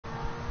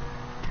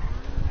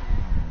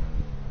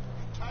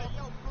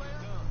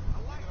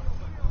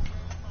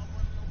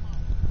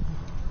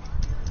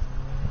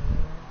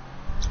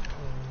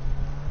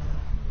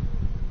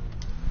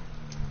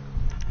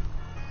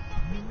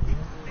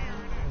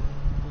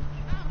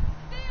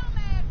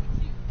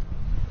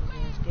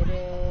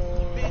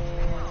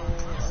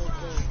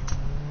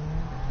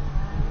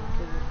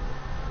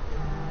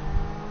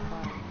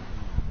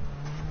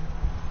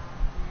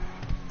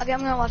Okay,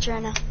 I'm gonna watch it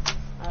right now.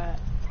 Alright.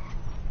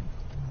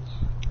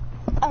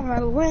 I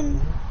remember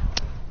when.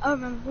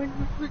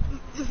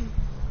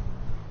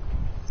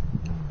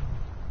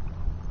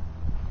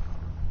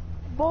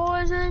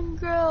 Boys and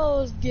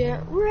girls,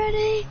 get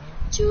ready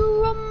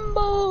to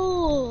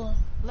rumble.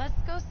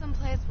 Let's go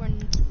someplace where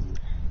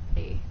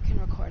nobody can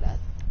record us.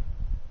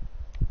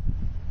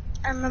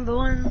 I remember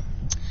when.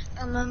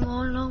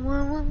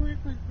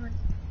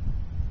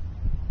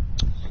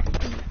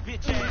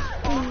 Bitch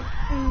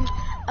ass.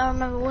 I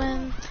remember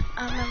when. You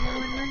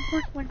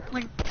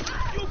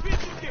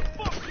bitches get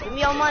fucked. Give me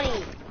your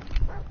money.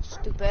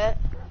 Stupid.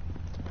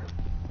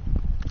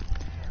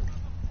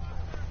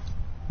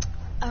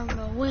 I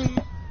remember when.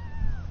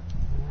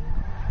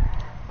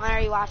 When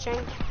are you watching?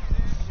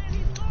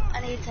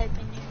 I need to type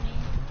in your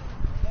name.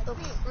 Oh,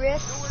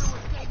 Chris.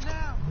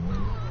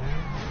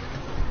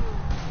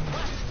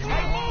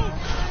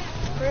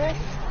 Chris.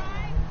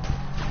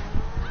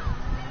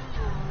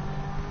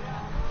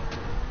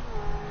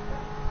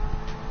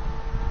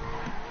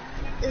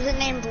 Is it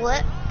named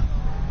Lit?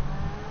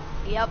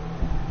 Yep.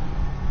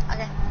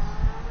 Okay.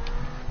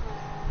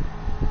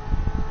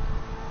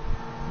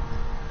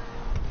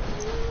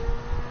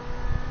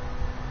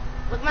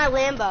 Look at my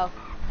Lambo.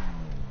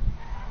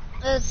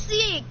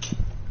 Seek.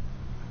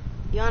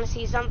 You want to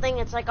see something?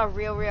 It's like a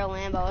real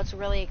Lambo. It's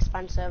really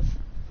expensive.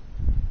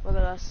 Look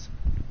at this.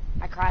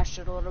 I crashed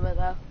it a little bit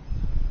though.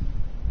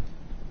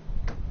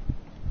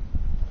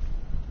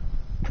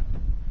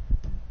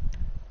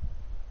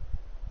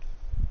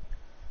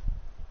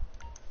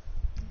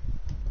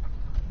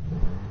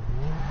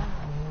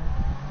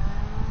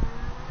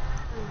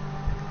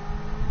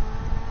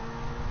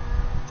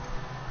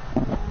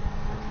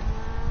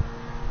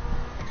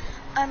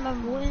 I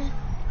remember when.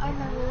 I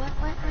remember what.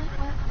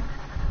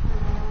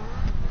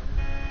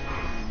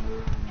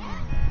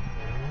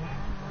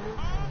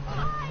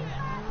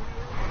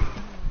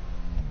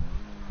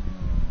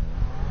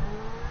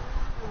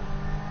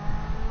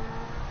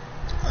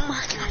 Oh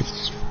my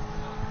gosh.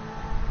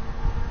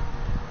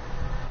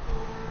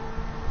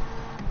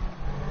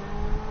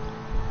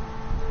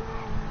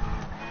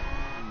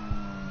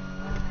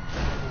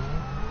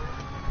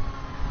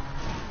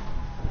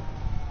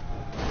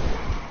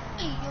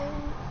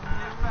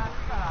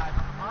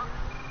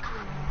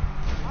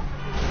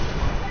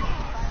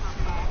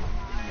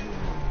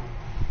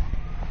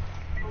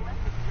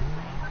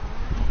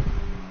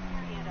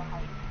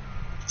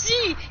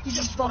 See, you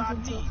just bumped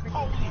into a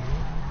freaking.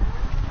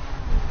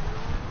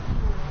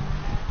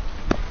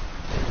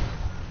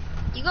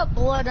 You got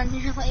blood on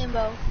your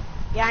Lambo.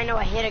 Yeah, I know.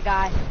 I hit a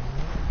guy.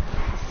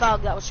 A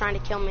thug that was trying to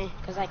kill me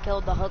because I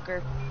killed the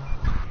hooker.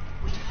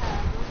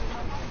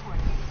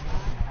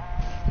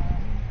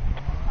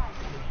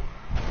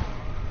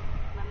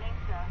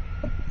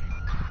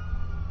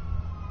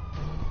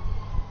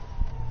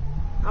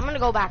 I'm gonna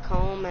go back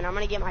home and I'm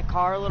gonna get my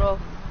car a little.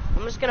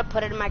 I'm just gonna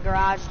put it in my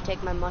garage and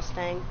take my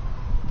Mustang.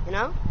 You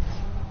know?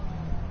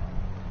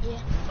 Yeah.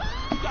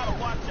 You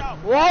gotta watch out.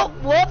 Whoa,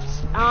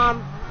 whoops. I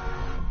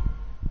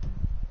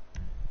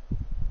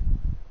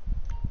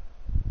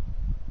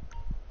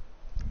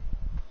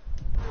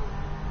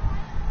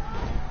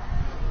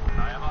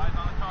have eyes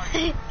on the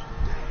target.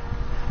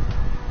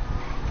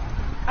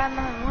 I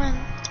remember when.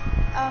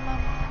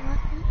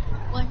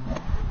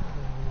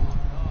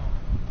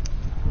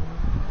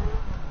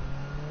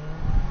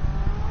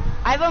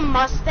 I have a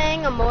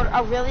Mustang,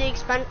 a really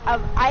expensive.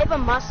 I have a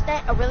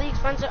Mustang, a really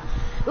expensive.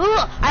 Ooh,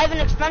 I have an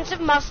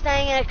expensive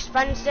Mustang, an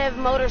expensive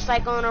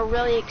motorcycle, and a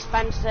really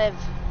expensive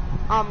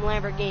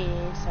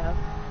Lamborghini. So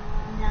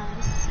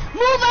Nice.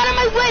 move out of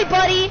my way,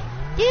 buddy.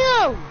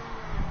 You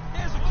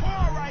There's a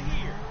car right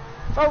here.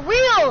 for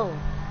real?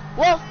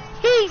 Well,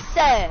 he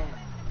said.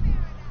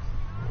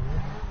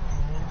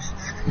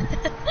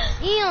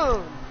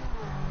 You,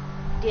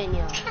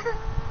 Daniel.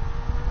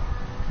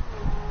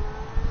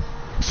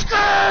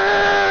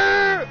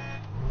 Skrrr!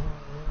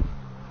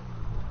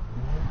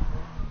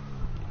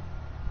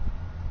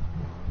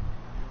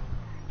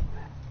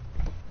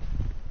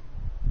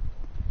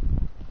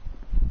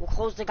 We'll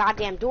close the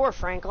goddamn door,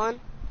 Franklin.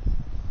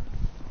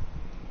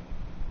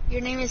 Your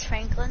name is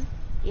Franklin?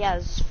 Yeah,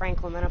 this is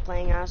Franklin that I'm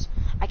playing as.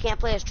 I can't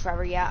play as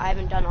Trevor yet. I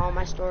haven't done all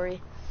my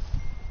story.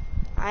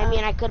 I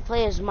mean, I could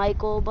play as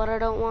Michael, but I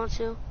don't want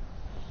to.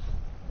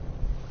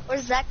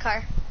 Where's that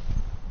car?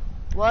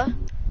 What?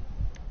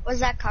 Where's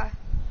that car?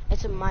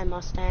 It's in my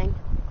Mustang.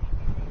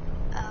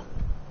 Oh.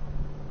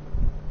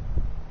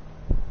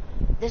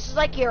 This is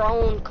like your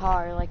own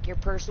car, like your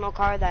personal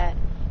car that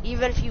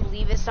even if you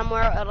leave it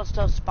somewhere, it'll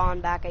still spawn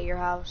back at your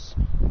house.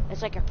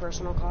 It's like your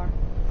personal car.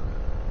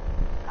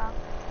 Oh.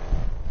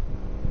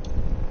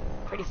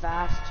 Pretty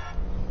fast.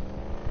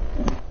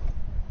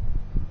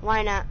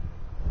 Why not?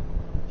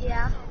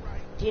 Yeah.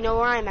 Do you know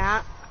where I'm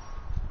at?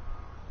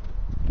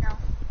 No.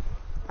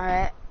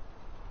 Alright.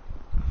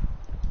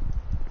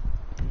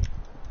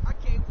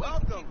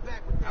 Welcome.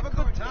 Have a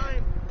good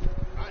time.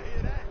 I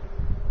hear that.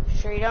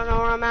 Sure you don't know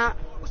where I'm at?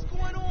 What's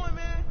going on,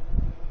 man?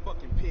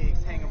 Fucking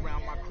pigs hang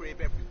around my crib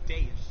every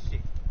day and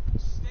shit.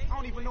 I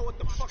don't even know what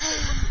the fuck they're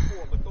looking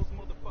for, but those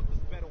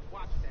motherfuckers better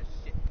watch that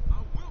shit. I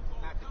will go.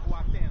 I have to go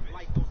out there and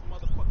light those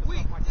motherfuckers We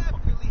up like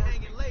definitely fucking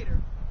hanging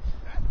later.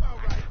 That's about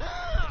right.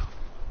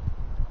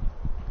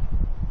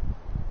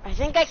 I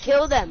think I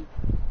killed him.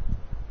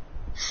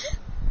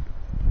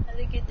 I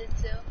think it did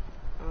too.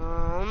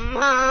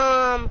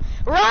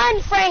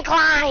 Run,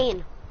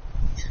 Franklin!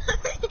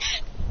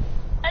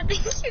 I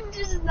think you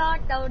just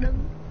knocked out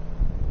him.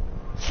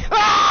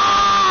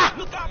 Ah!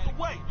 Look out the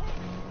way.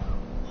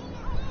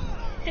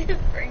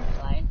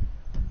 Franklin.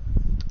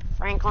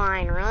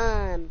 Franklin,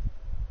 run.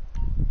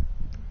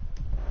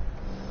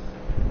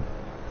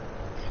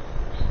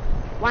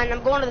 Wine,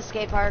 I'm going to the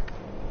skate park.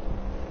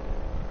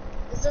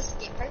 Is this a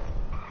skate park?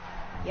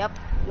 Yep.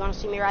 You want to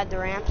see me ride the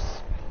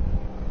ramps?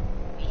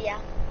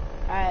 Yeah.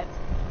 Alright,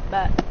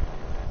 bet.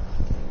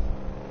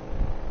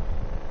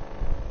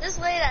 This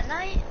late at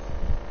night?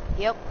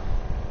 Yep.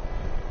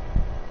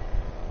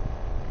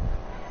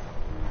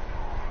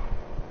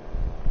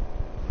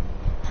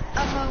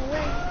 I'm on the way.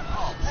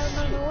 I'm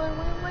on the way.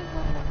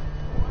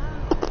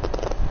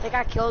 I think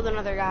I killed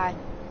another guy.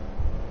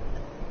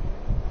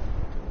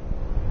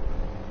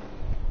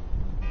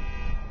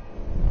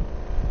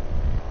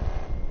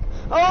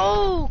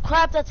 Oh,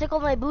 crap, that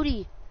tickled my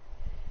booty.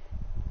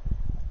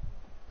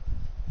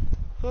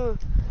 I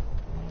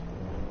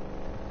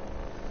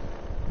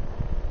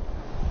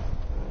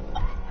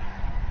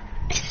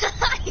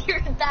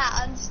heard that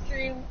on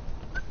stream.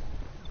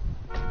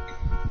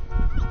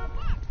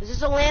 Is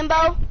this a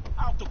Lambo?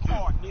 Out the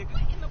car, nigga.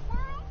 What in the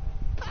world?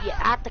 Yeah,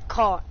 at the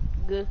car.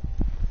 Good.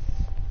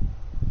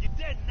 You're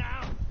dead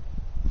now.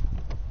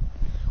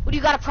 What,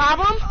 you got a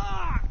problem?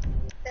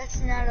 That's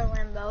not a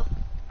Lambo.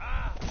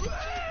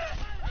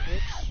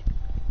 Bitch.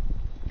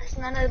 That's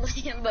not a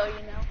Lambo,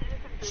 you know.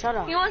 Shut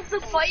up. He wants to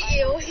fight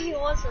you. He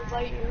wants to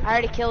fight you. I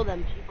already killed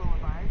him.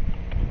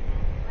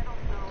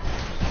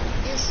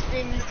 Your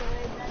stream is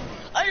delayed then.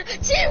 Oh,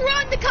 see,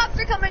 run! The cops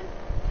are coming!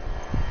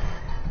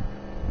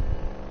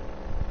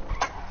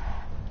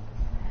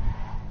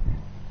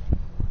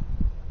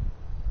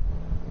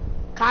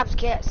 Cops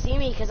can't see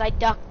me because I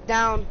ducked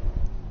down.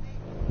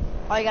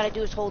 All you gotta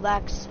do is hold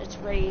X. It's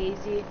pretty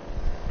easy.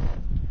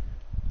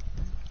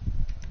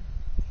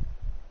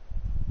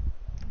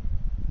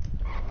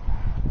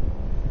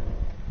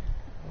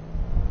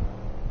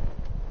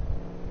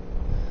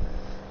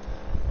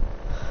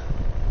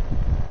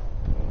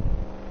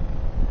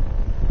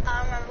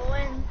 I remember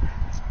when.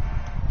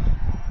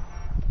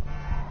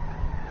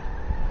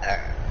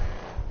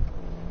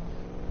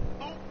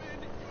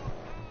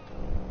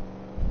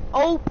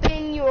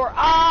 Open your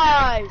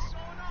eyes!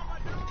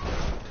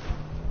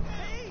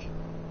 Hey!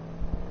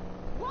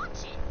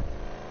 Watch it!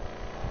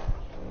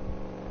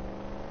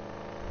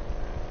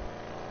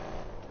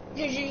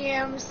 Did you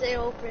hear him say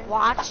open?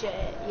 Watch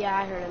it. Yeah,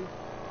 I heard him.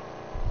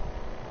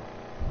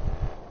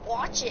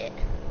 Watch it.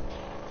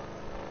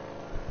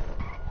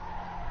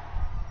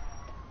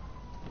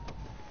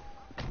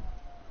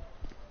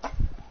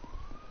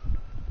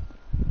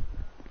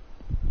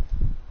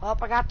 Well,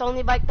 I got the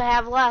only bike to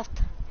have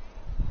left.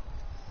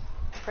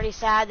 Pretty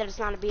sad that it's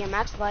not a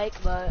BMX bike,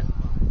 but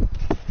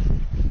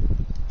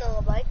Still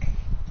a bike.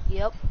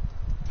 yep.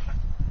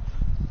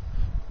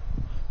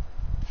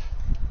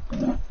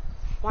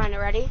 Want it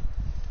ready?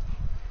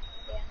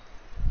 Yeah.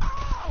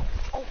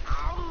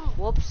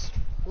 Whoops.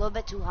 A little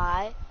bit too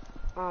high.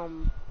 I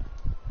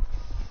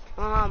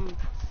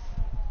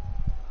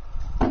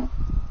can't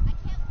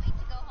wait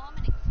to go home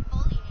and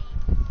exfoliate.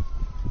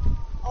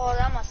 Oh,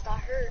 that must have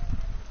hurt.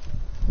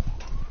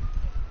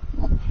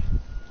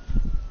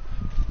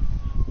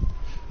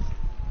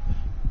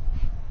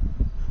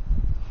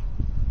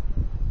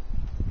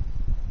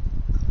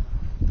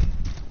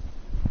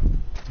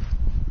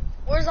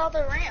 Where's all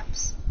the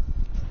ramps?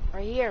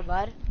 Right here,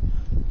 bud.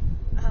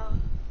 Oh.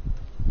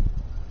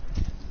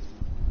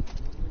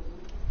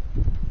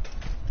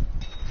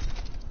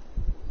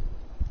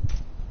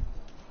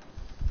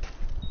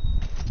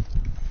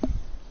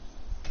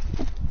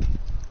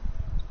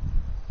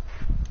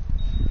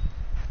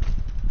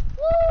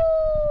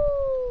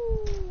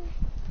 Woo!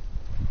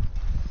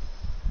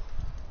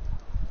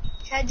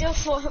 Can I do a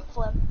flip?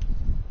 Oh,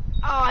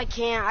 I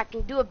can't. I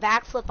can do a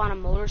backflip on a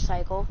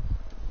motorcycle.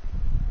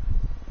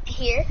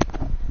 Here?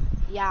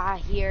 Yeah,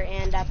 here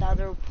and at the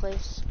other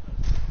place.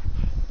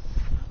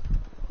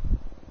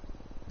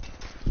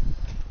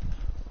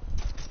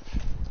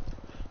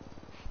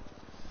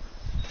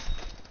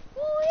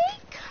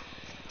 Weak.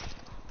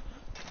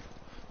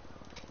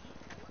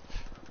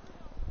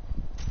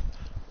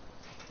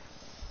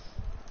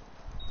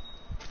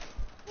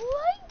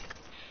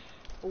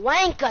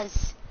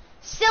 Wankas.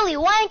 Silly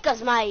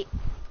wankas, mate.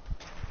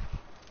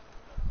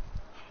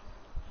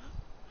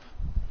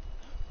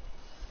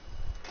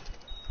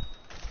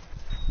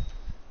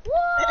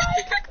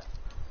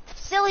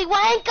 Silly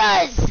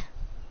wankas!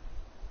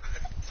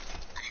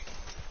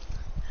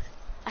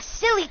 A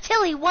silly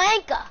tilly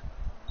wanker!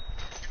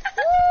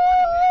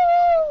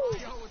 Woo!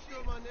 Yo, what's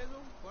good, my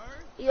nigga?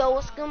 Word? Yo,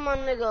 what's good, my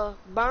nigga?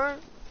 Burn?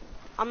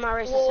 I'm not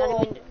racist, I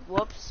didn't mean to,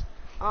 whoops.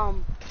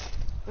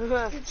 Ooh,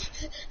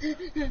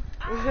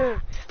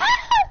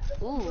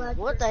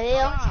 what the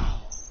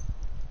hell?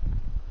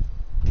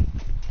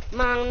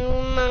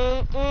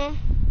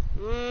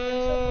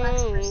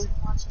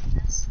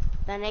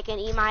 Then they can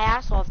eat my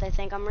ass off if they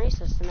think I'm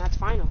racist, and that's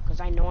final,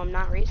 because I know I'm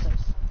not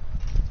racist.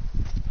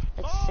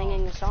 It's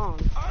singing a song.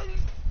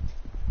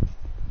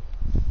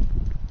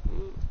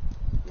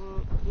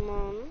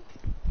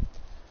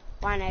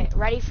 Fine,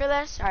 ready for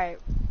this? Alright.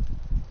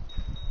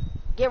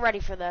 Get ready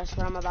for this,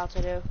 what I'm about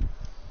to do.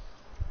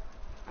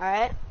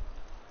 Alright?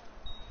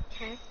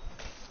 Okay.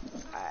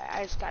 Alright,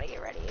 I just gotta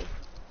get ready.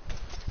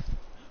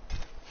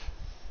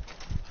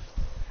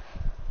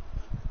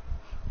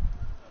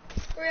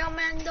 Real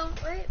men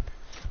don't rape.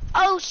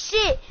 Oh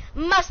shit!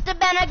 Must have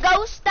been a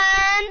ghost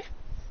then!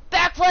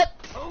 Backflip!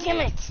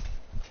 Damn it!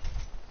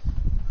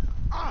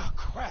 Ah,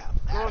 crap.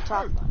 I don't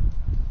talk about it.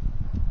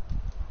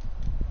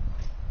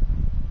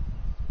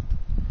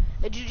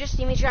 Did you just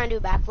see me try and do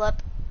a backflip?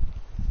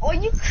 Oh,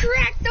 you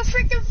cracked the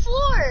freaking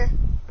floor.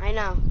 I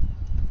know.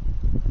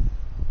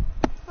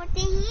 What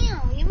the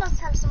hell? You must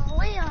have some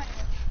weight on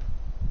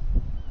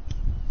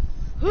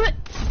you.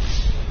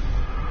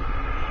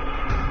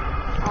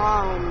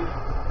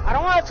 I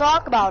don't want to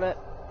talk about it.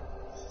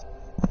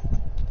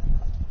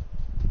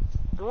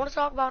 I don't want to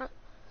talk about it.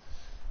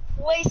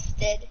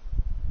 Wasted.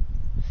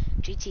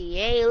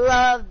 GTA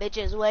love,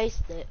 bitches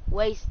waste it.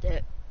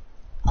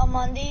 I'm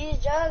on these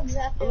drugs,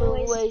 I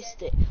feel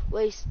wasted.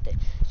 Waste it.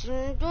 She's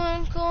been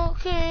doing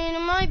cocaine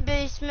in my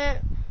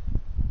basement.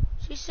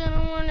 She said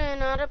I'm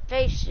running out of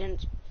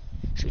patience.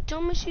 She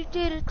told me she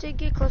did it to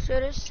get closer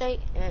to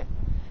Satan.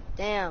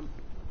 Damn.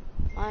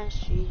 Why is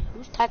she?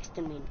 Who's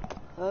texting me?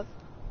 Huh?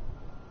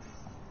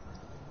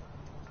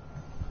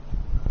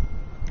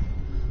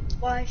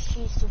 Why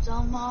she's so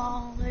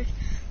demolished.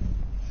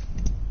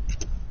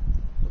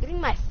 I'm getting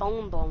my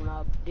phone blown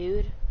up,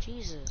 dude.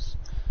 Jesus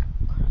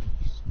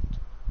Christ.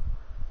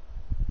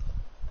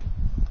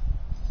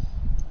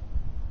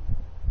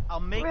 I'll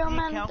make Real the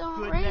men account don't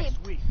good rape.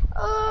 next week.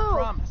 Oh,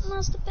 Promise.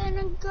 must have been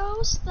a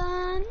ghost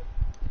then.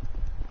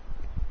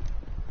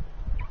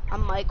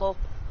 I'm Michael.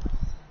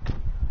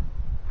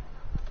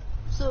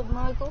 Sup,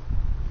 Michael?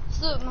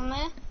 Sup, my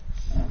man?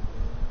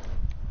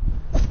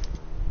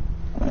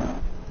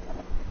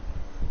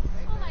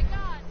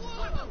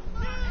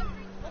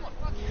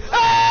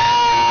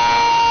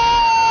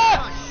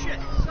 Ah, shit,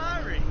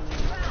 sorry.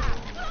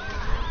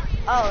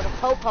 Oh, the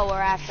Popo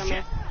are after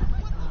me.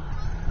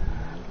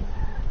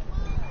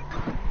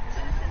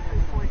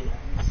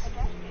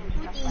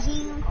 What the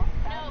hell?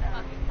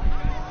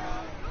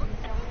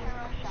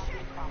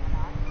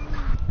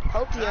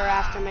 Popo are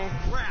after me.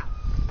 Crap.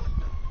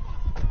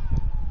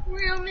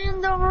 Real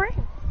men don't rape.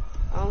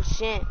 Oh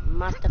shit,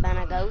 must have been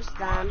a ghost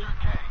then.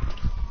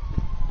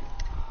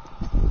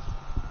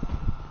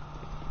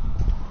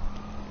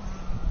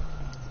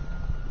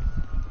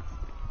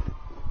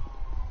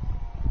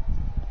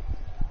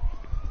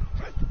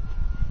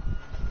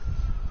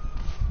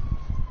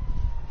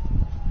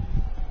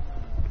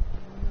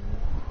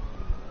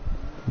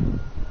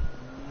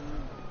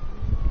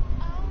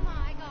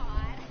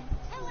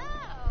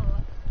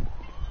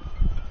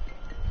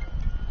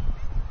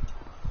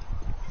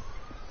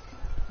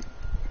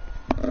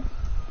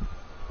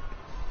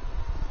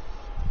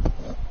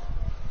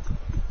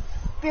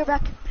 Be right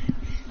back.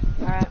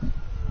 Alright.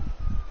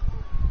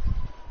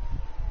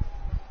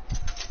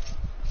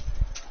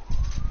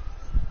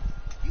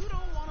 You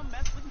don't want to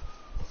mess with me.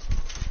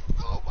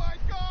 Oh my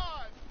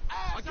God!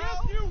 I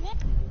guess you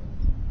want.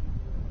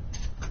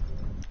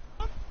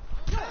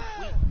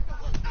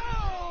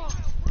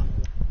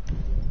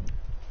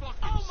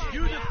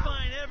 You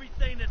define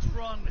everything that's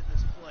wrong with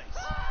this place.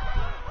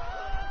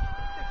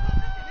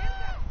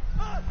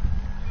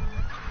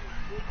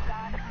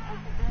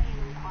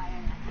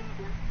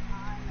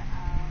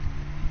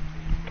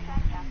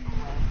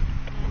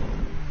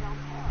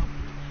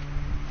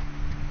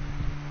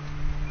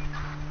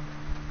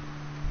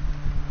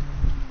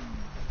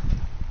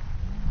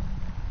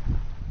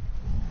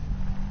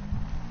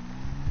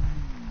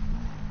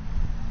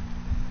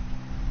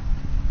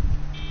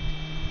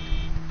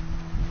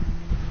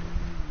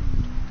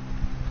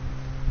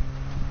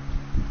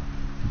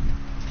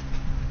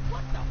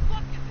 What the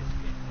fuck is this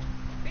shit?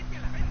 Vete a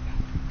la verga.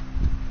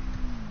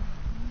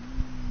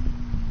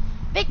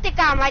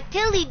 Victicom, like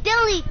Tilly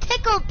Dilly,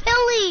 Tickle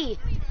Pilly!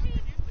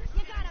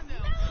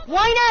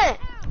 Why not?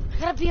 I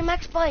got a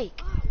BMX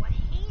bike.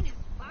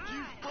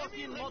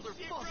 Fucking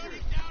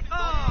motherfucker.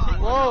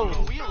 Whoa.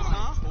 Wheels,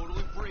 huh?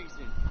 Totally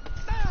brazen.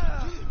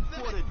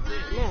 What a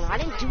dick. Man, I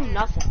didn't do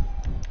nothing.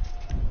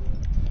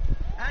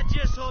 I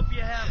just hope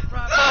you have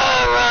proper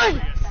Run!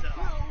 for yourself.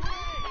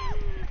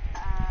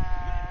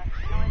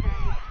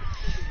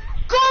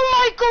 Go,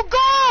 Michael,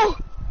 go!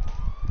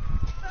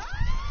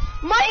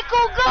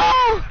 Michael,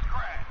 go!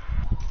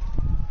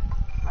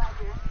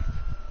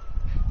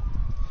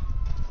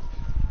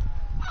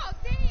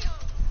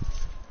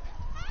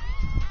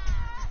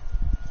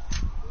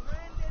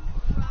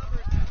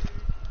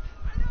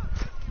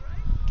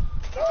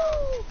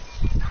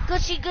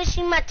 Good Gushy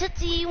gushy my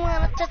tootsie, you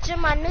wanna touch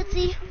my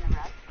nutsie?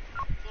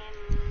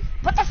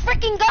 Put the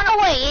freaking gun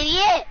away,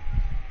 idiot!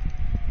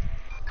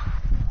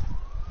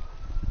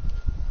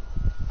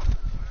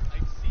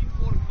 I've seen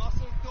more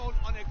muscle tone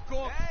on a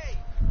corpse. Hey!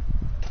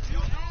 You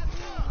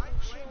asshole!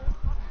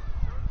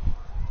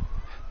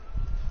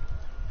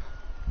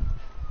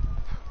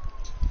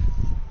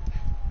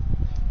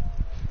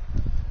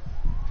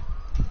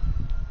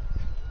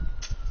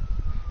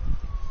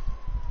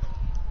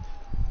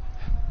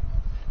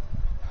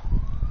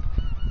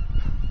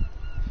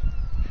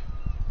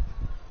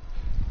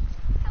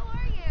 How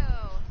are you?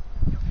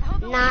 I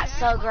hope it Not wasn't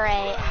so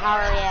great. How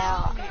are you?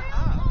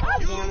 God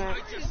damn it.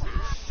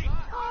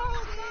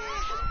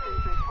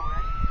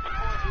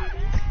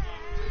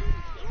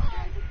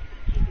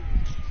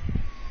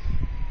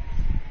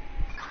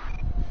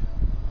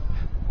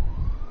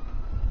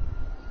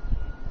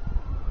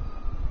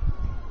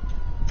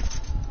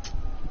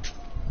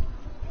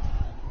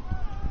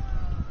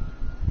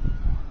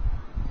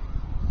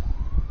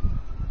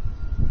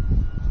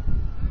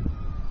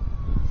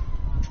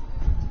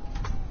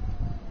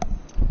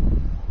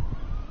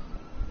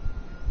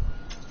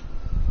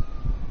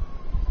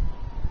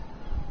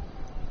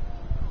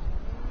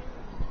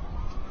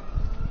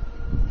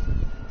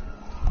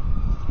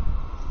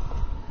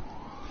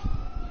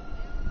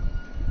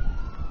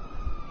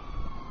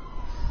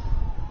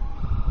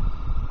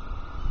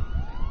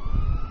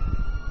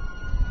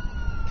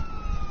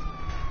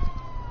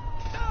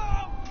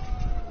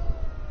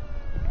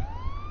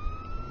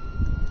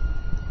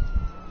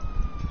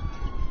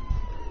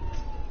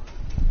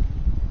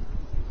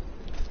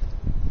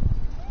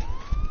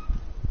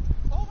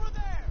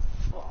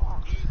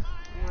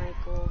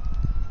 Michael.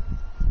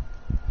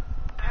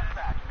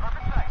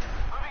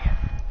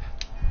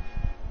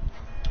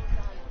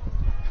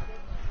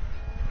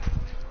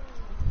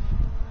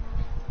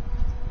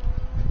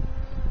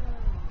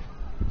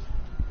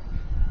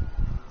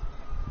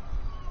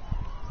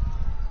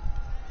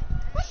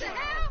 What the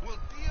hell? Well,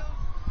 Dio.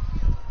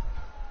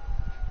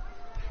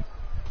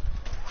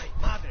 Hey,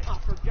 madre. Oh,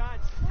 for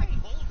God's sake. I told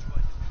you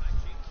I didn't like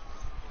you.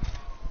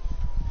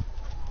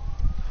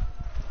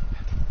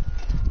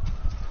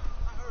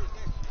 I heard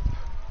that shit.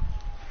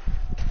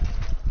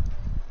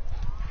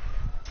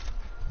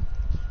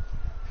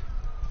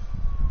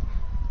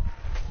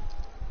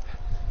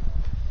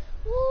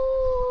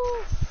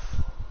 Woo!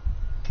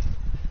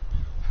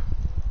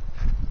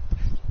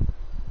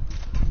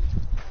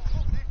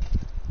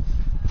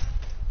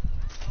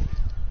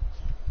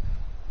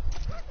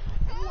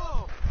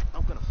 Whoa!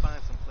 I'm gonna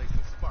find some place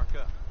and spark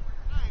up.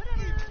 I ain't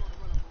even gonna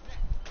run up on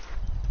that.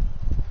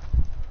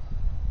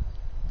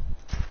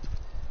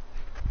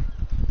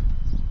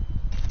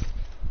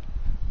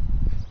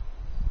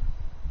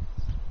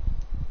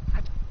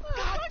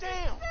 God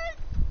damn!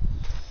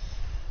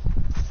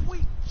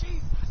 Sweet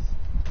Jesus!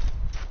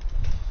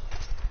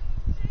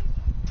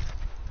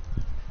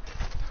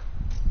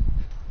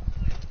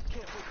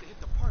 Can't wait to hit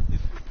the park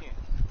this weekend.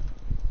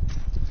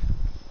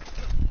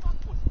 The fuck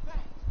was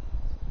that?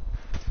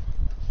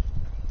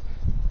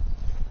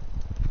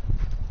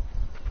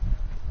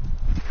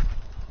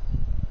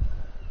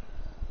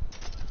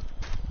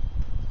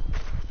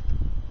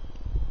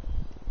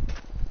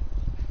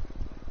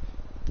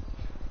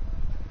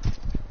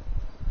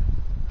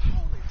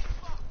 Holy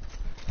fuck!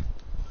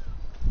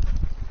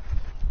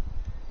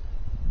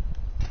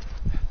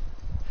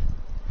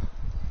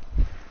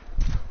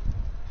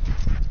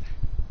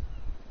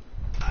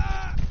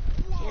 Ah!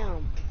 Whoa!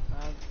 Damn,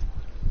 bud.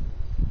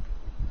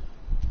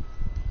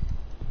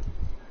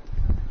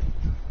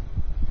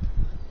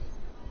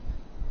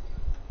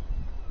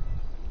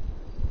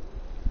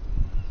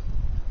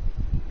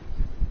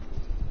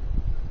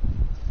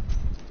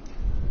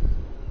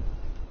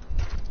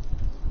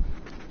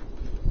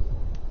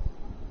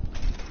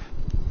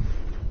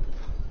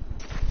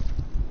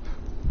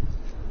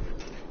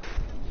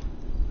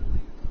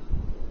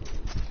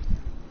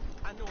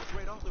 I know a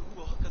great author who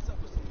will hook us up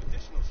with some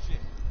additional shit.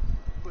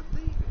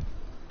 Believe it.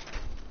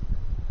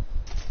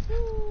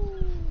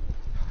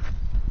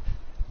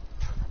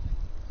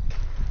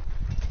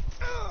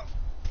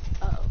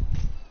 Uh-oh.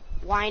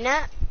 Why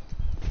not?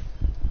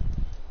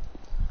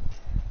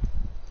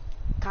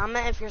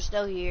 Comment if you're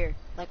still here,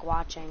 like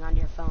watching on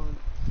your phone.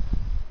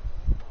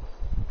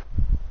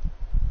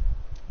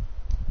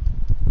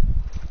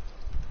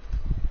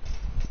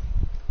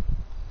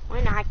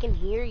 Why not? I can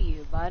hear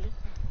you, bud.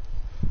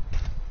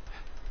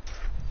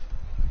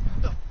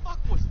 The fuck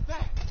was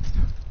that?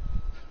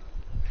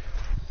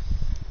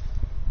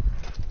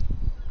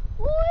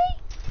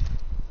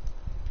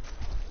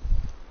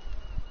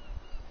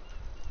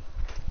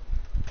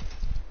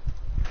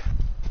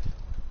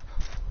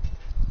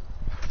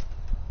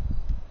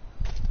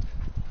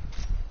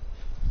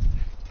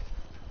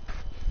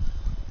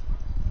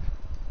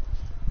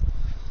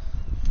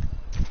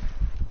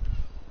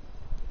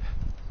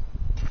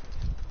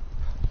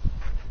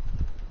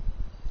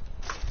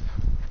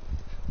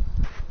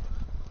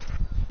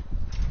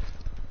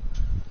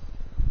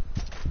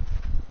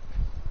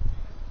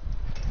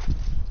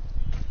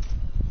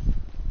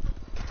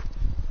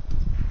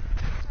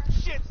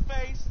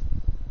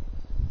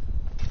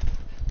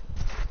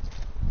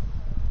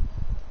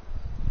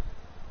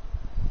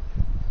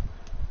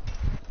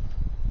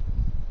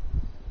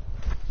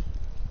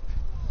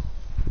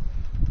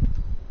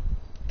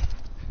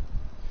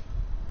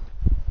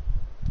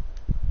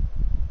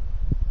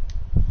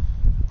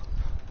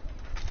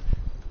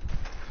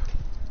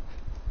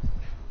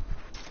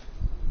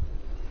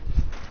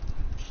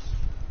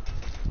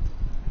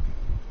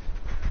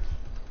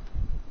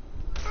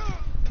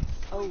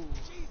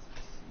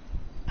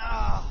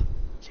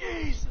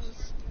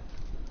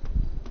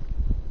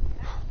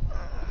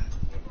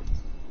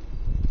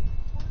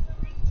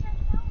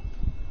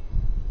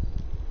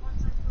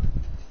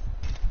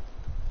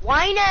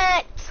 Why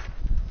not?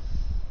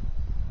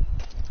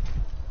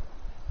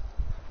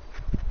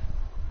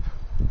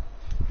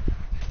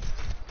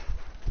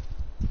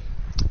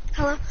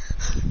 Hello?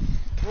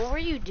 What were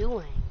you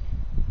doing?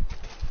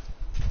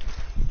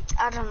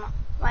 I don't know.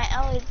 My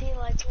LED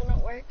lights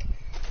wouldn't work.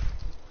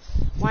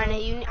 Why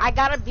not? I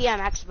got a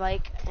BMX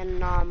bike in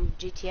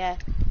GTA.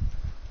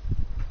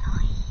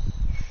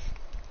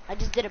 I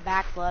just did a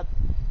backflip.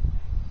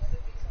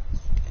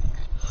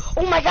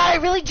 Oh my god, I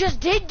really just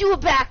did do a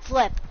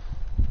backflip.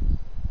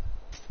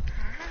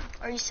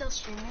 Are you still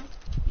streaming?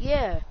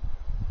 Yeah.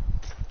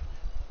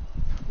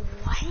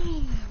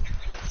 Why?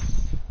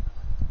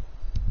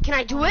 Can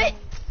I do it?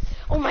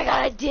 Oh my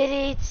god, I did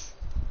it.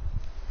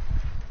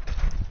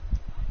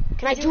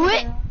 Can I do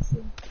it?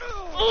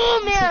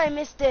 Oh man, I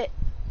missed it.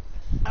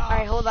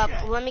 Alright, hold up.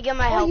 Let me get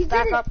my health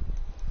back up.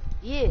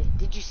 Yeah,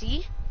 did you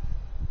see?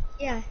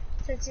 Yeah,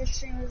 since your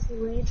stream was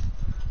delayed.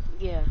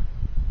 Yeah.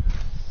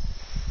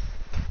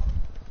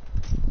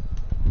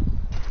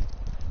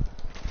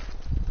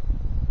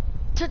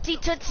 Tootsie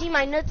tootsie,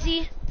 my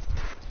nutsie.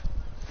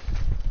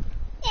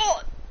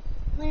 Oh!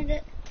 Landed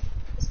it.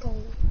 Let's go.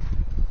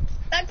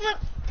 Backflip!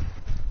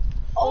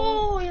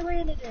 Oh, you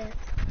landed it.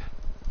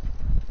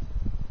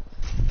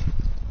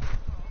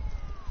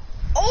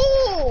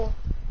 Oh!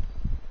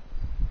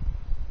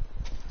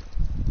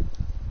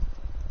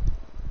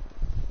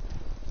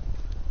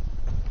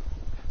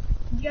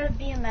 You got a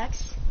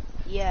BMX?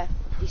 Yeah.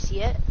 You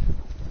see it?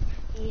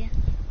 Yeah.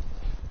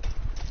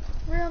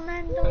 Real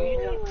men don't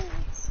lose.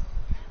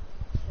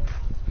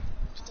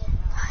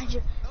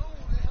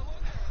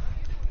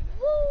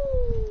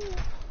 Woo!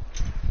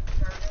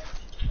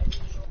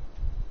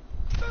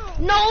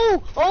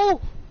 No!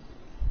 Oh!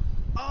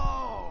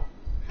 Oh,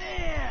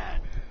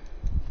 man!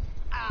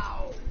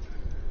 Ow!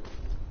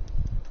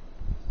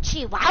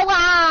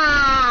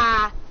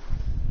 Chihuahua!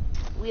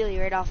 Wheelie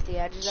right off the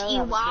edge. Though.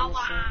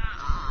 Chihuahua.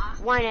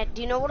 Why not?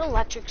 Do you know what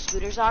electric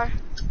scooters are?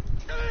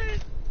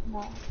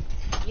 No.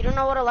 You don't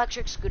know what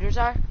electric scooters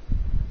are?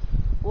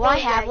 Well, I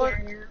have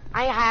one. Yeah.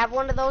 I have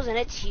one of those, and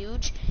it's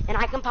huge, and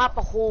I can pop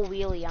a whole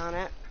wheelie on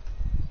it.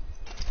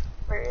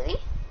 Really?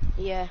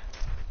 Yeah.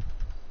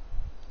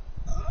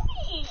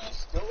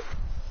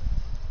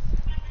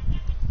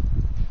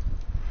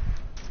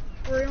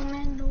 Real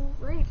men don't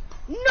rape.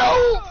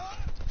 No!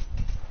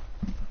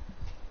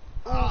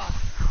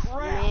 Oh,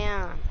 crap!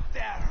 Man.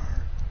 That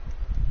hurt.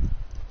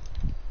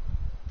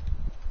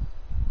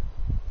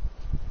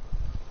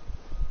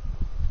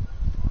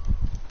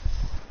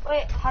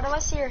 Wait, how do I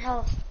see your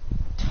health?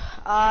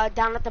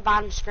 Down at the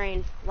bottom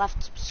screen,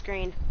 left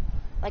screen.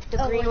 Like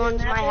the Oh, green where your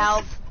one's map my is?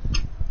 health.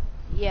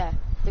 Yeah,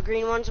 the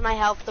green one's my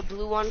health, the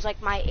blue one's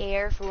like my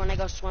air for when I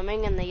go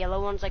swimming, and the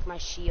yellow one's like my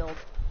shield,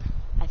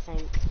 I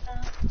think.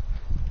 I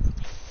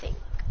think.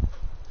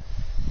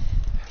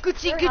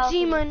 Gootsie Your health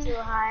gootsie isn't man. too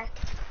high.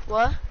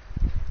 What?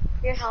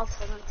 Your health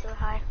isn't too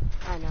high.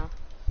 I know.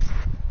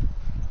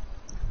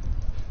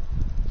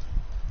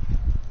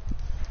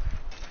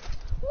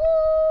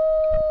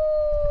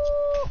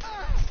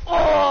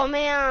 Oh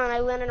man, I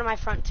landed on my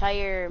front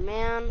tire,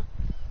 man.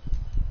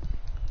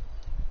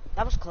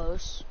 That was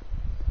close.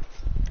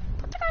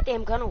 Put the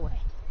goddamn gun away.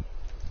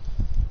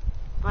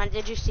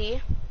 Did you see?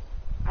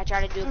 I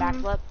tried to do a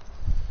backflip.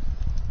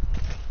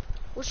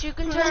 Wish you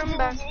can turn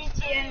back.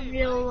 GTA in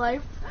real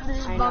life,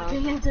 just I know.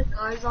 bumping into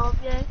cars all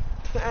day.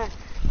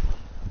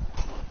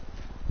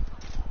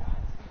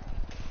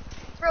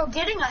 Bro,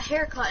 getting a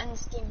haircut in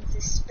this game is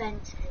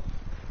expensive.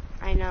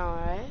 I know,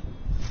 right?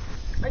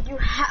 Like you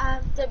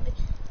have to,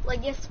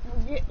 like if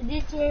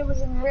GTA was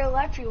in real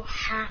life, you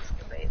have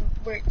to be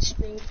rich,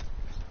 dude.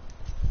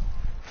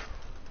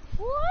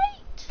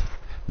 What?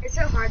 It's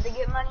so hard to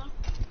get money.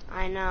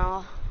 I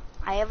know.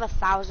 I have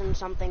 1,000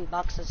 something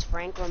bucks as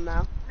Franklin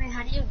though. I mean,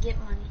 how do you get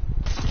money?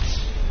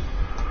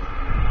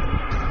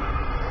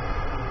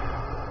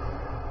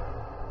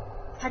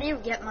 How do you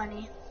get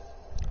money?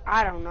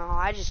 I don't know.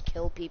 I just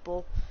kill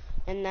people,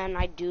 and then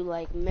I do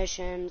like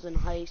missions and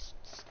heists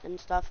and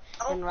stuff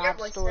Oh, in you're rap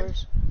wasted.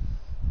 stores.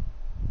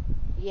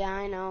 Yeah,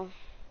 I know.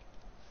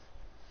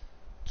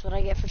 That's what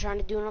I get for trying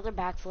to do another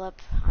backflip.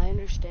 I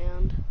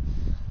understand.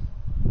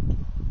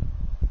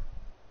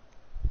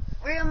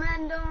 Real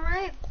men don't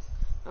rape.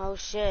 Oh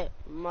shit!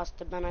 Must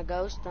have been a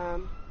ghost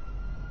then.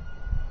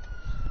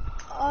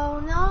 Oh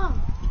no.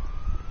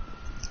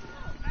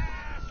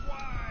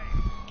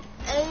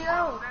 Hey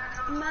yo,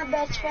 my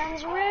best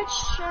friend's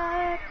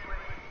Richard.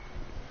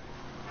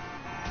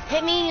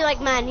 Hit me, you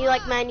like men, you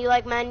like men, you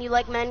like men, you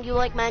like men, you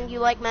like men, you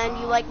like men,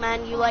 you like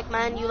men, you like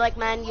men, you like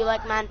men, you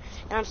like men,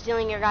 and I'm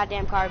stealing your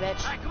goddamn car,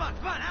 bitch. All right, come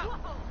on, out.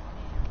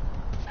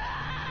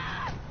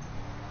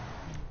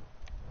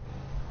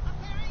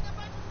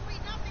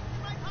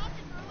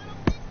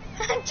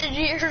 Did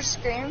you hear her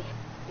scream?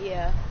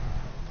 Yeah,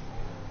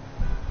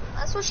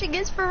 That's what she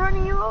gets for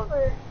running you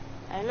over.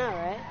 I know,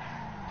 right?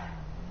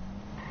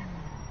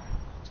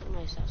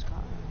 Somebody says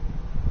car.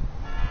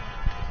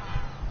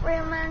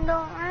 Real men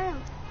don't rape.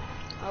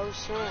 Oh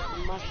shit,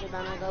 it must have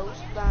been a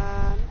ghost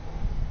then.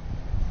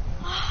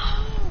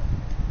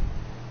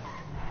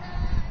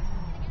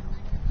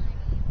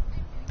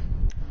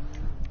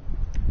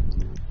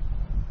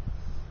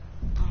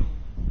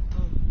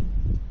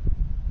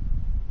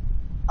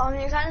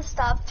 You kind of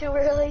stopped too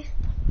early.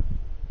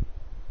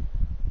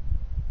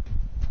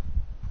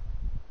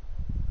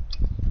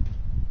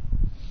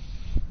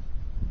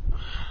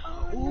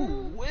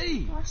 Ooh,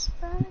 wait.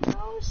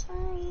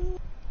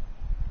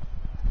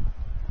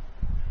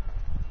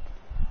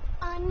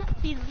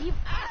 Unbelievable.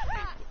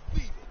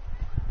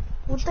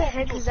 What the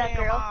heck is that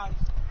girl?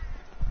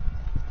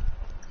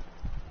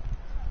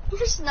 You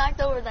just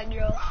knocked over that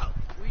girl.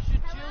 We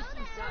should chill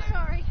sometime.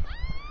 Sorry.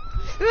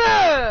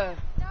 Ugh.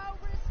 No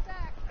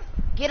respect.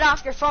 Get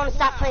off your phone and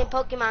stop playing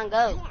Pokemon You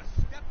Go. want to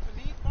step to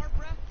me, fart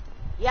breath?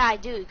 Yeah, I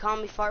do. You call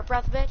me fart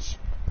breath, bitch?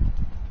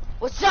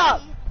 What's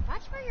up?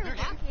 Watch where you're You're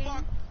getting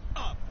walking. fucked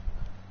up.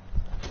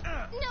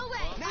 No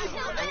way. Now No you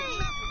don't way.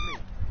 mess with me.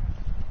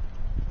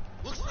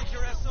 Looks like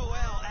you're SOL,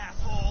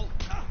 asshole.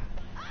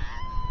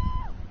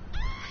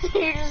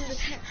 You're just...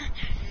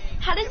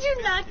 How did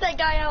you knock that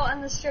guy out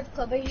on the strip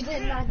club, but you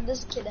didn't knock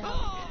this kid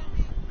out?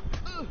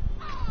 Holy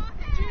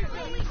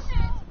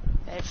shit.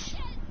 Bitch.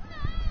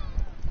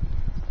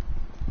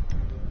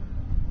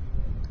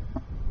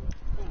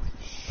 Holy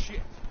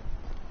shit.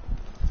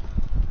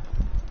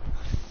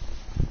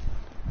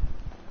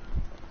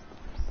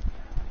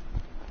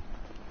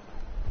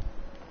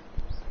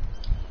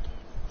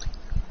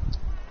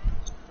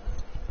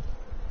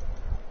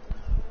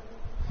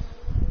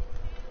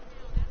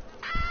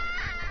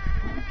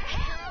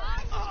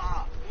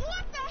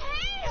 What the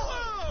hell?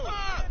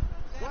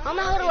 How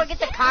the hell do I get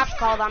the cops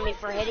called on me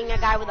for hitting a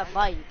guy with a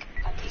bike?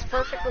 He's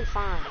perfectly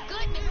fine.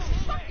 Goodness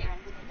fucking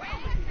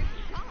gracious.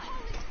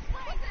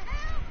 What the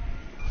hell?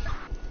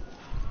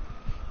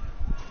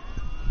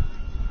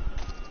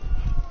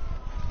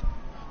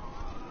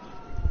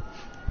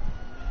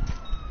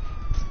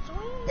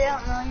 They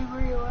don't know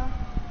where you are.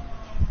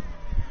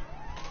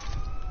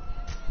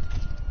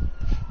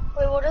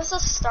 Wait, what does the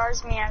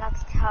stars mean at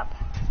the top?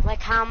 Like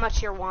how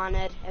much you're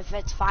wanted. If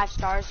it's 5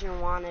 stars, you're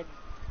wanted.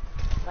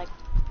 Like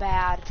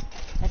bad.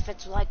 If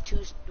it's like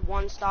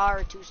 1 star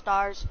or 2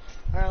 stars,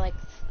 or like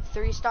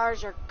 3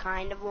 stars, you're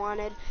kind of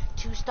wanted.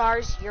 2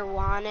 stars, you're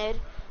wanted.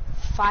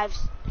 5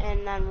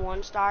 and then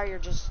 1 star, you're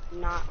just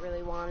not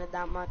really wanted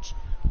that much.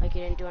 Like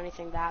you didn't do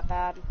anything that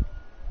bad.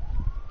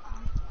 I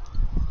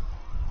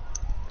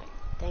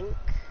think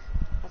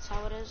that's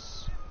how it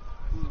is.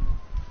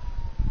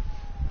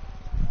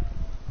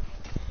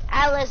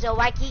 Aliza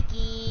Waikiki.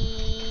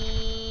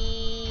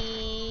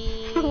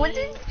 What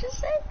did you just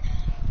say?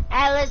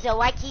 Aliza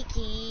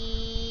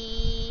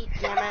Waikiki.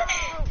 Damn it.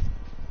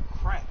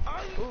 Crap.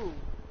 Ooh.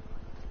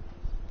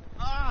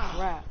 Ah.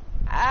 Crap.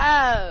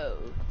 Oh.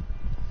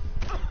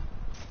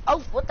 Oh,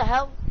 what the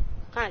hell?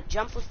 What kind of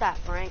jump was that,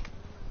 Frank?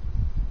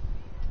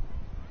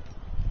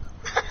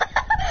 What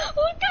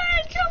kind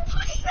of jump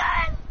was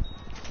that?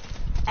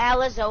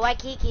 Aliza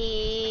Waikiki.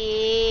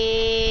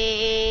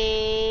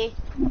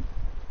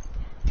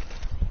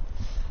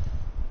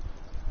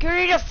 Get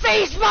ready to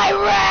face my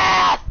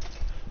wrath!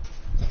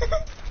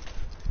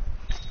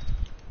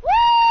 Woo!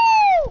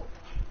 Woo!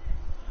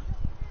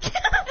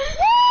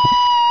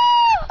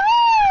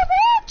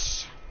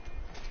 Bitch!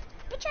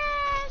 Bitch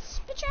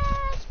ass! Bitch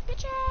ass!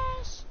 Bitch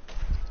ass!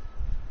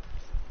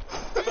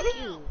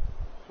 Ew.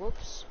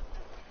 Whoops.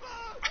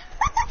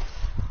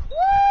 Woo!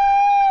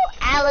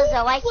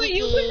 Aliza Waikiki. Wait,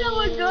 you can have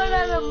a gun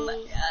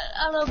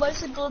on a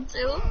bicycle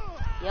too?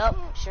 Yup,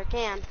 sure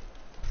can.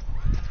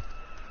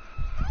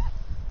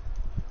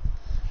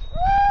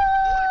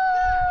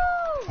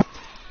 Woo!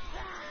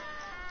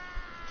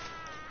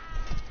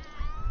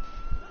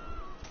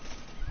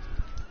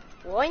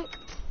 Boink.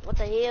 What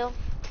the hell?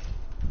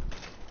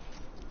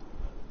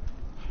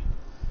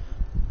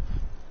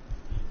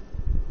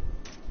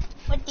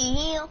 What the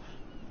hell?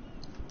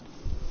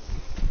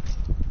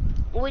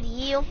 What the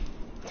hell?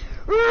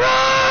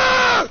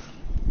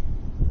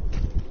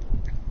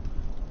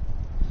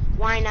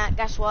 Why not?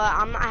 Guess what?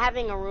 I'm not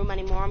having a room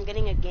anymore. I'm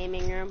getting a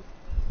gaming room.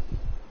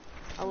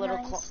 A little,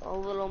 Nice. a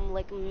little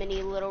like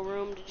mini little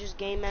room to just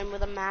game in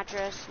with a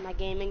mattress, my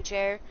gaming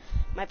chair,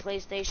 my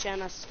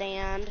PlayStation, a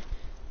stand,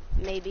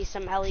 maybe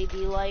some LED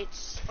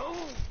lights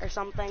or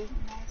something.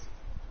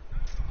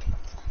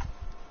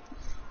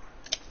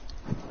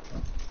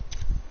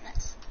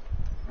 Nice.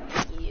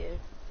 Yeah.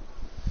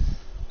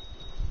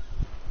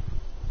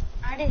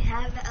 I already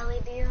have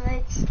LED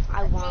lights.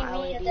 I want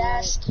TV, LED a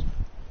desk. lights.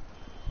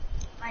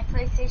 My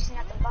PlayStation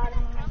at the bottom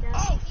of my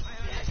desk.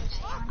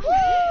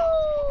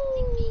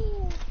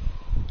 Woo!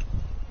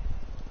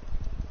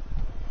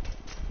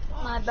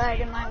 My bed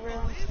in my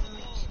room.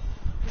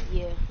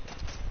 Yeah.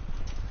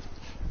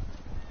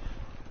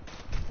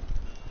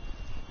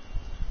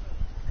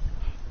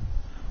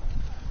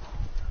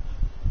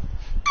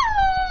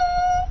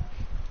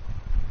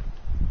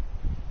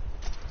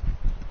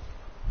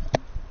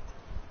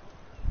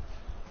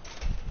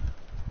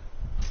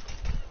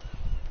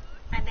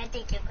 I bet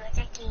they took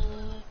the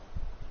key.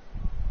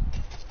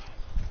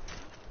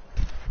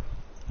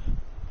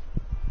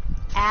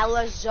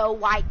 Aliza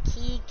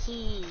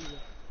Waikiki.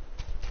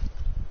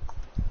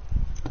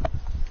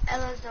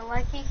 Ella's the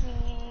lucky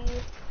key.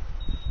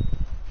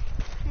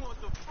 What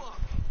the fuck?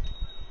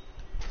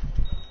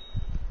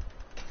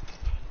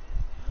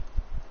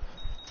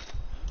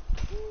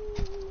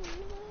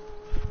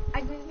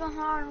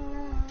 heart,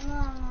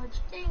 what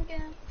you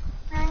thinking?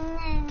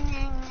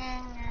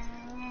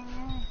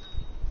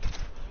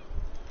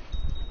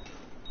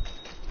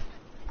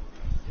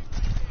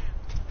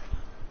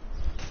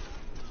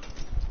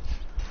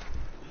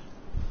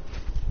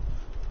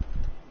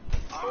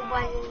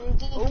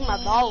 Oh,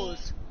 my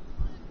balls.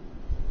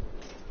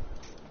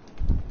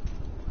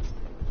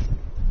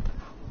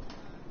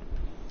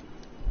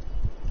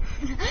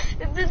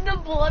 Did the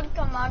blood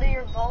come out of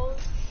your balls?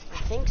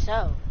 I think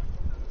so.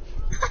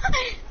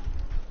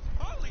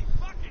 Holy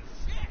fucking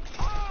shit!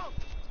 Oh!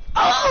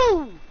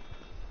 Oh!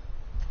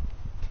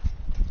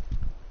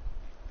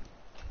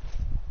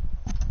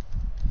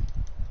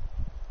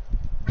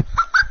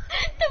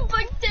 The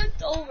bike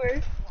tipped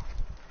over.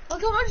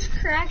 Look how much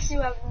cracks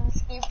you have in the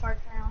skate park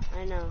now.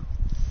 I know.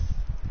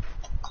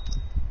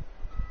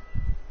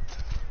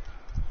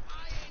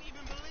 I ain't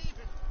even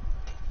believing.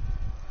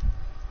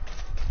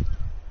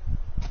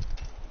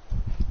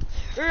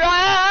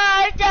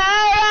 Right,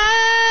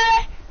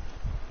 right.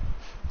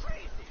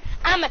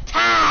 I'm a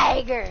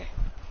tiger.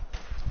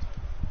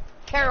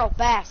 Carol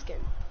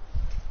Baskin.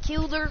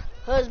 Killed her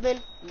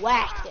husband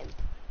whacking.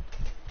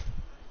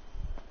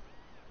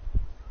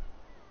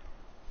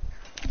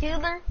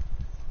 Killer.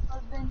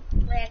 Husband.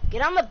 Red.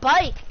 Get on the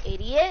bike,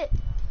 idiot.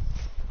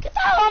 Get the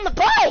hell on the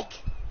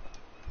bike.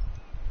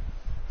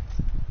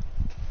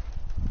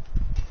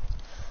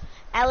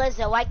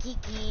 Aliza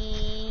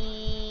Waikiki.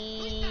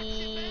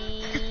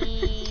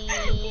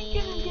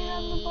 Get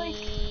on the bike.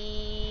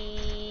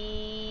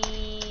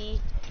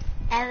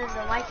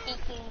 Aliza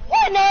Waikiki.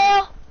 What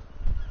now?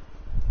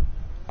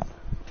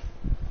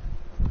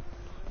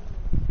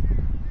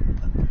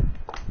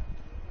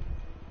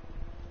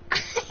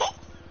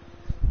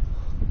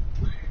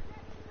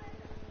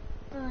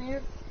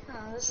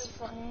 Oh, this is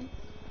funny.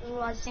 Just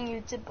watching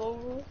you tip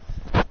over.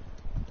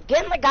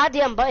 Get in the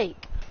goddamn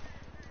bike.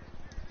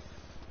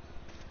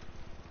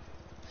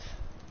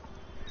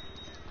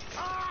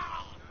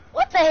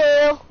 What the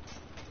hell?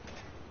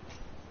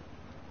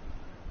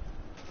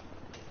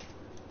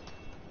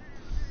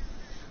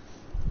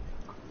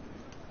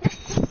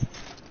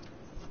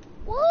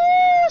 Woo,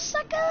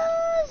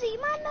 suckers! Eat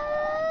my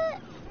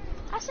nut!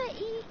 I said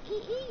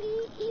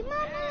eat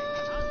my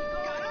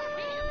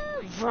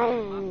nut!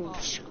 Vroom.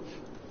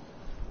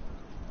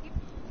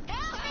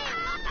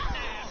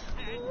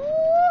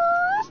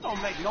 This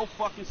don't make no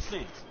fucking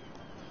sense.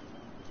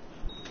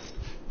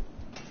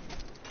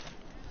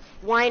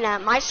 Why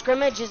not? My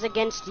scrimmage is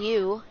against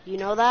you. You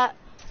know that?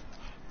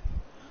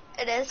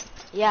 It is?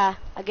 Yeah,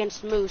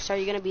 against Moose. Are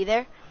you gonna be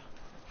there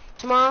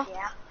tomorrow?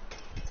 Yeah.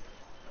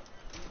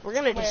 We're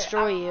gonna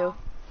destroy you.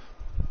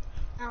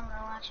 I don't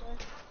know, actually.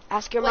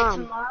 Ask your Wait,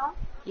 mom. tomorrow?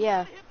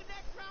 Yeah.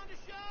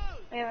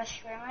 We have a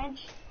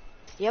scrimmage?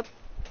 Yep.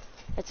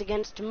 It's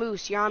against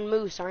Moose. You're on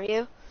Moose, aren't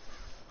you?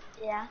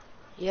 Yeah.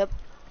 Yep.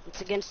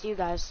 It's against you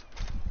guys.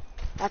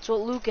 That's what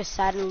Lucas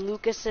said, and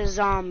Lucas's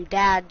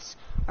dad's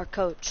our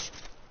coach.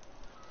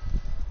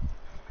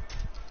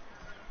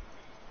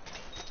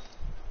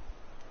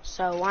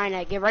 So why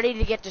not? Get ready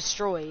to get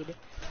destroyed.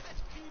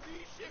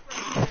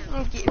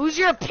 Who's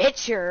your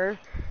pitcher?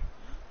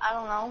 I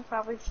don't know,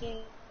 probably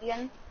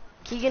Keegan.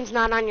 Keegan's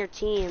not on your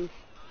team.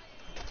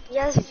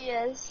 Yes, he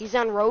is. He's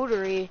on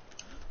Rotary.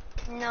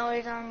 No,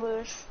 he's on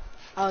Moose.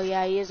 Oh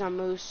yeah, he is on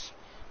Moose.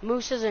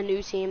 Moose is a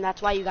new team.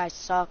 That's why you guys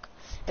suck.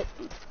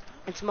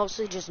 It's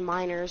mostly just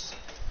minors.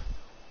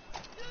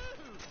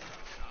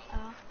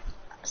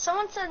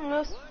 Someone said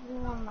Moose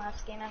won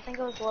last game. I think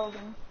it was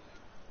Logan.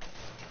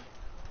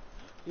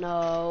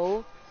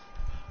 No.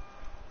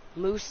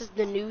 Moose is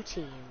the new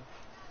team.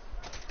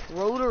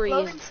 Rotary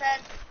Logan is...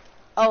 said...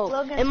 Oh,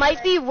 Logan it might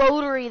said- be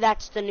Rotary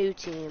that's the new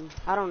team.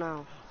 I don't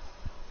know.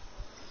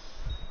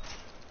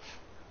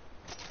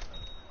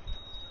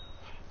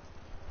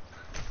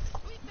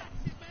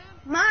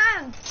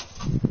 Mom!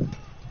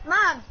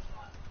 Mom!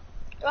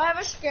 Do I have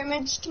a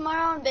scrimmage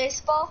tomorrow in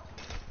baseball?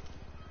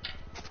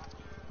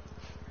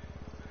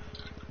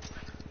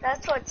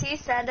 That's what T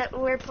said, that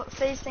we're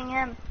facing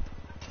him.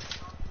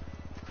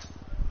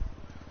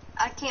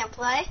 I can't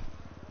play?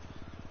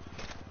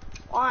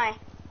 Why?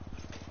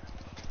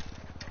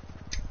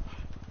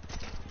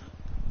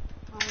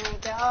 Oh my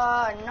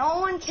god, no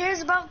one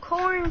cares about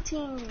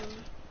quarantine.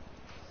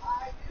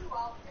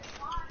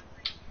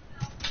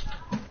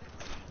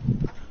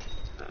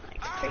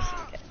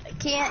 I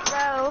can't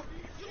go.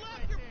 You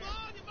left your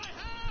phone in my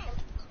house!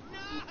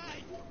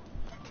 Nice!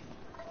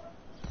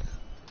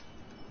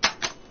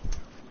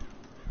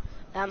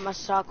 That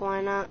must suck.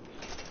 Why not?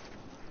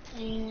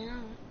 I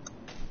know.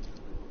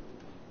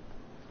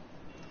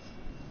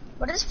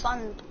 But it's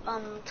fun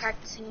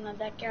practicing in my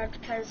backyard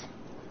because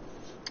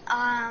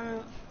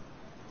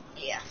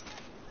yeah.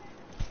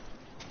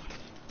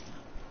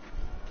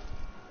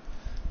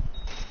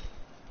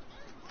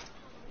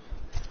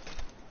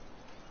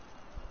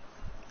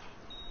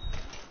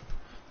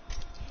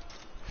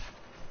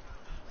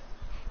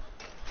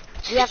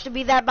 We have to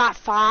be there about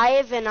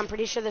 5, and I'm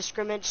pretty sure the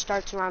scrimmage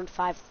starts around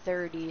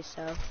 5:30,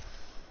 so.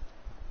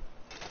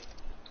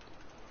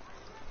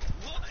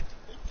 What?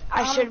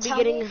 I should be tell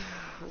getting. me-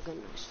 Oh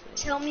goodness.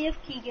 Tell me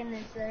if Keegan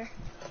is there.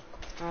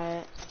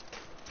 Alright.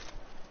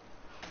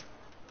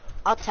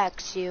 I'll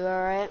text you,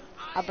 alright?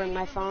 I'll bring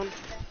my phone.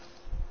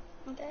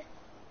 Okay.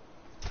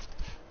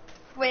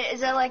 Wait,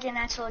 is that like an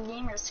actual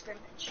game or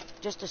scrimmage?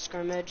 Just a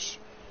scrimmage.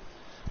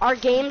 Our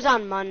game's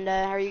on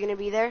Monday. Are you gonna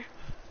be there?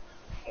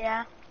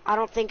 Yeah. I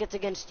don't think it's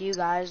against you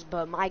guys,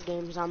 but my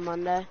game's on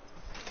Monday.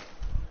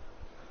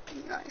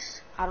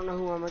 Nice. I don't know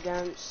who I'm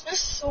against. There's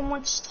so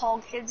much tall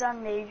kids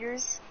on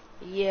majors.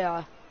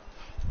 Yeah.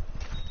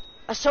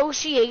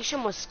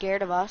 Association was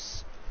scared of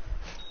us.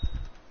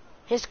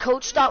 His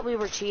coach thought we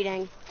were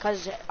cheating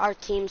because our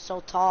team's so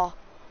tall.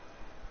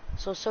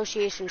 So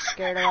Association's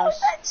scared of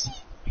us.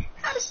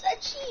 How is that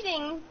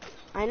cheating?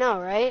 I know,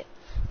 right?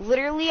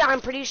 Literally,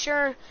 I'm pretty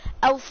sure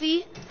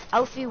Elfie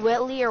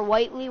Whitley or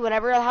Whiteley,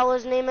 whatever the hell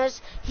his name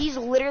is, he's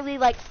literally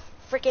like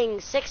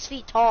freaking 6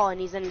 feet tall, and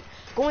he's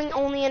going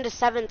only into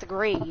 7th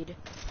grade.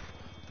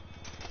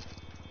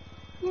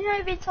 You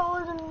might be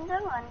taller than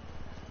Dylan.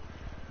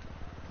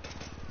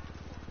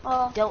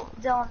 Well,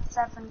 Dylan's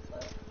 7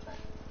 foot.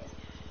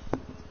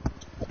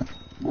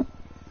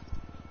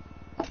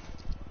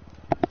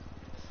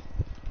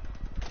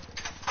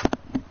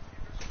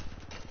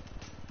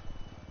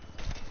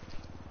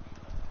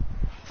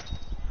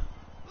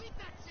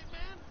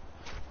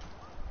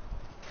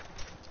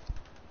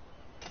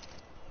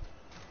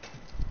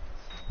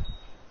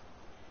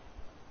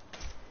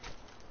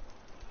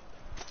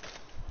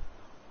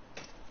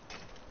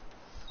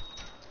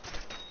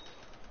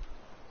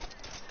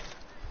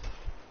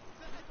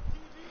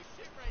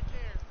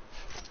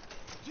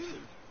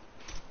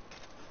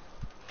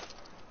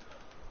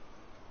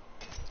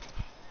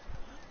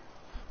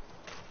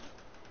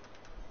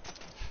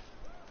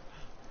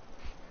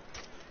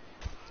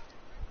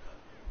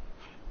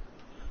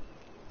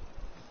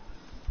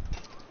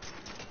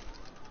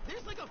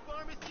 There's like a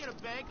pharmacy and a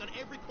bank on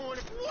every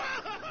corner.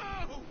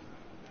 Whoa!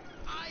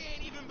 I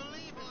ain't even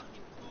believe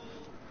fucking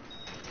cool.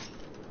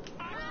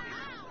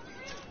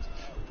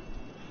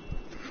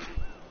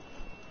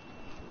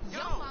 Yo,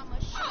 mama,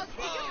 shut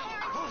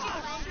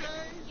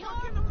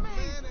You're the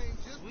man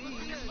ain't just sweet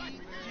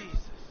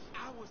Jesus.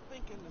 I was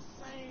thinking the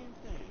same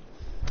thing.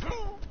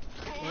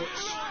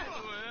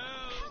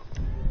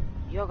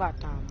 You got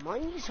the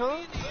money,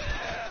 huh?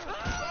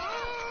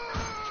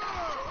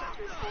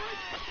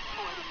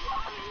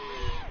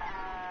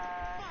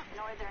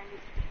 Northern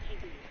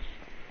Beach.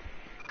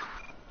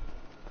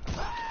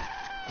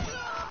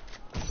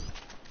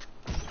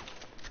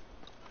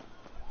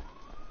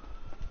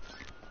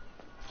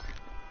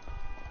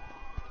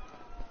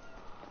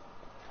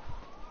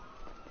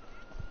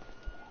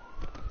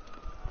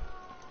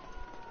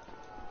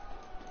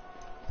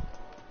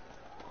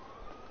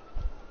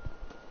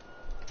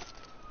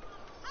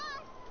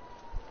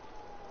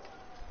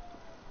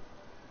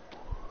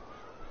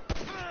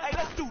 Hey,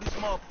 let's do this,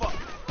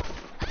 motherfucker.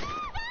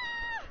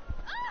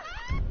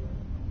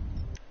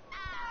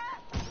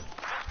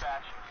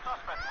 Dispatch,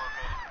 suspect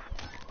located.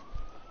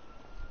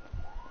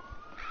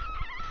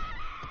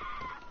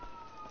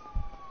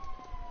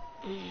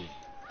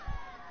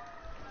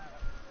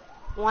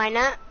 Why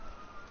not?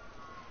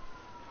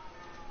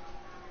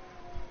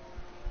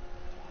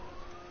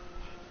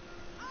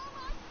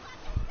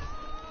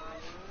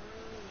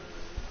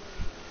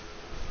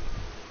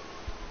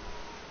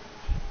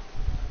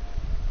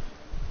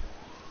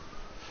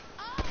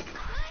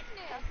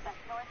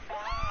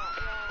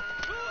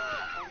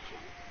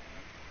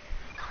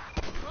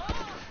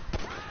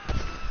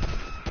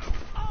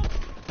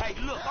 Hey,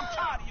 look, I'm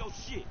tired of your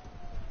shit.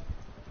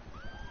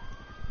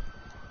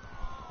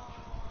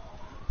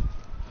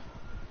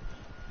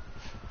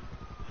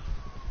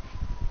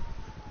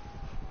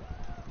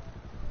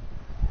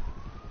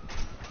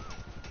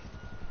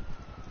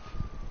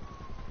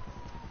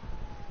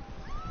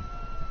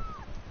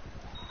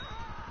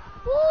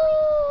 Woo!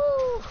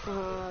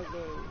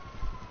 Okay.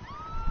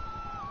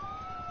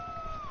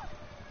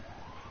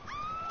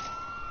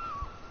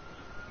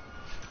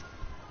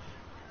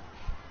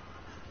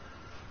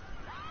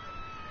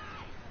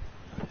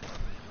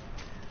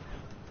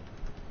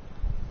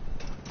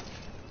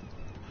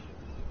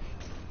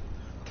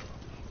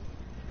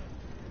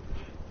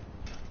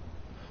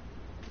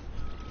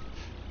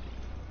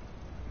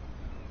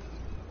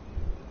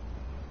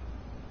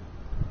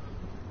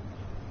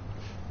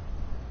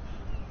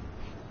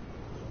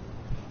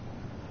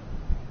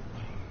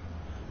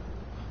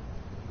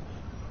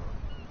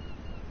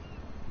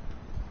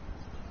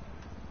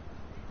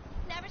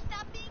 Never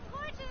stop being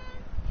gorgeous.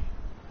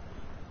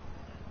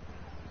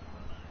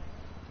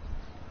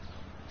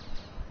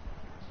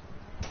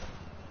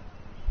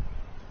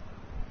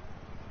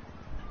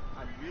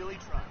 I'm really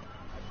trying.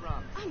 I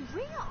promise. I'm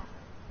real.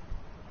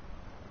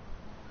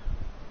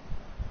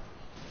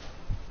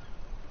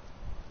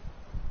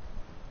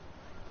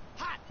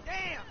 Hot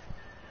damn!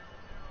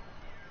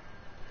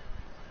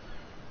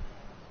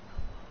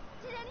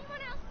 Did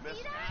anyone else Miss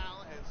see that?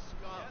 Al and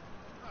Scott.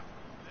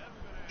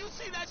 You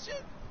see that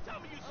shit? Tell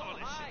me you saw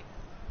this shit.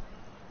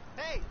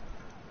 Hey!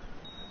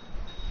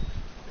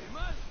 Hey,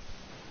 man.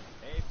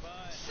 Hey,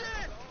 bud.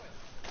 Shit!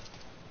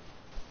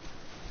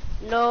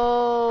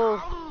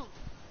 No.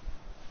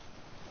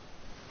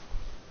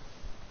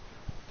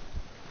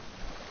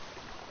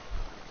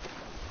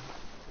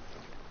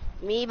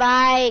 Me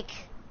bike.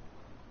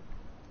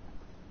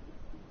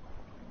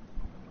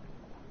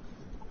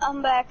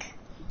 I'm back.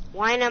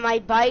 Why not? My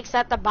bike's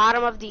at the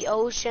bottom of the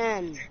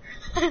ocean.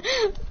 You're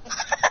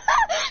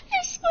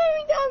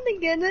swimming down to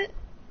get it.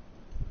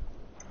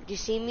 Do you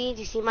see me?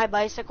 Do you see my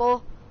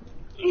bicycle?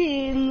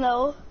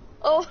 No.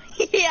 Oh,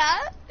 yeah?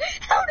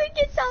 How did it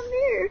get down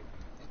there?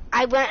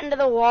 I went into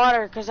the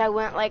water because I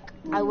went.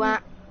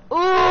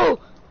 Ooh!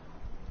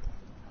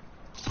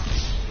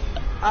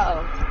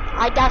 Uh-oh.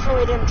 I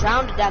definitely didn't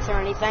drown to death or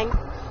anything.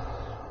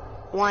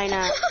 Why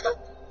not?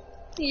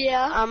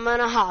 Yeah. I'm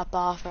gonna hop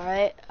off,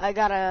 alright? I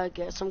gotta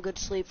get some good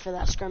sleep for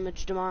that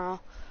scrimmage tomorrow.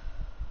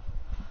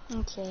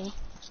 Okay.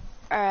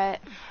 Alright.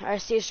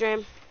 Alright, see you,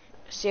 stream.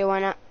 See you, why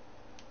not?